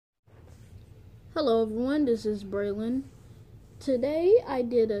Hello everyone, this is Braylon. Today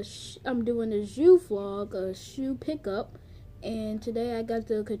I'm doing a shoe vlog, a shoe pickup, and today I got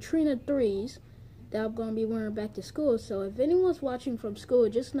the Katrina 3s that I'm going to be wearing back to school. So if anyone's watching from school,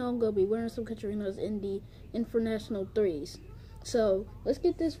 just know I'm going to be wearing some Katrinas in the International 3s. So let's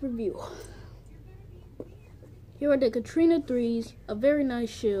get this review. Here are the Katrina 3s, a very nice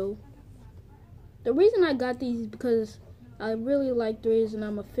shoe. The reason I got these is because I really like 3s and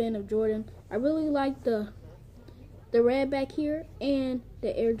I'm a fan of Jordan. I really like the red back here and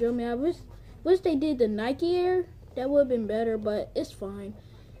the Air Jordan. I wish they did the Nike Air. That would have been better, but it's fine.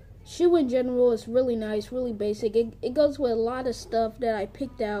 Shoe in general is really nice, really basic. It goes with a lot of stuff that I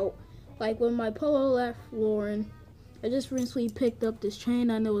picked out. Like with my Polo Ralph Lauren, I just recently picked up this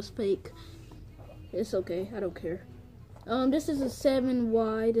chain. I know it's fake. It's okay, I don't care. This is a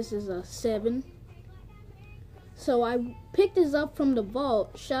 7Y. This is a 7. So I picked this up from the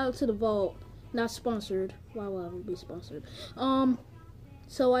Vault. Shout out to the Vault. Not sponsored. Why would I be sponsored?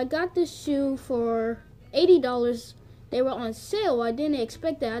 So I got this shoe for $80. They were on sale. I didn't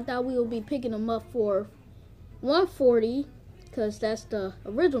expect that. I thought we would be picking them up for $140 because that's the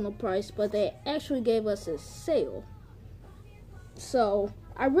original price, but they actually gave us a sale. So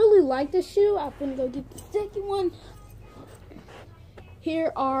I really like this shoe. I'm gonna go get the second one.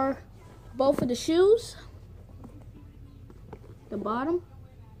 Here are both of the shoes. The bottom,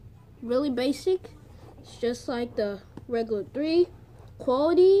 really basic. It's just like the regular 3.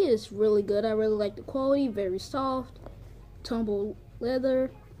 Quality is really good. I really like the quality. Very soft, tumble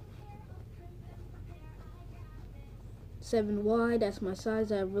leather. 7Y, that's my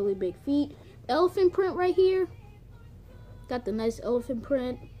size. I have really big feet. Elephant print right here. Got the nice elephant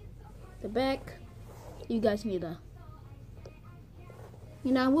print. The back, you guys need a.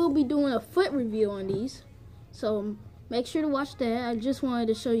 I will be doing a foot review on these, so make sure to watch that. I just wanted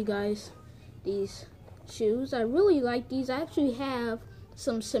to show you guys these shoes. I really like these. I actually have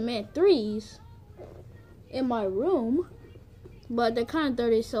some cement 3s in my room, but they're kind of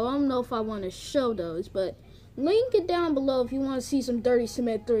dirty, so I don't know if I want to show those. But link it down below if you want to see some dirty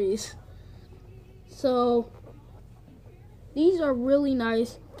cement 3s. So these are really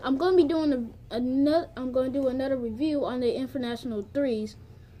nice. I'm going to be doing another review on the International 3s.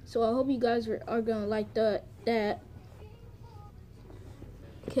 So I hope you guys are going to like that.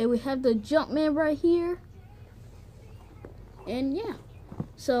 Okay, we have the Jumpman right here. And yeah.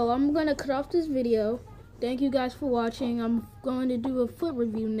 So I'm going to cut off this video. Thank you guys for watching. I'm going to do a foot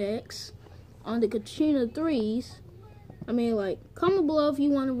review next on the Katrina 3s. Comment below if you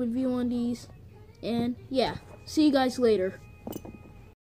want a review on these. And yeah, see you guys later.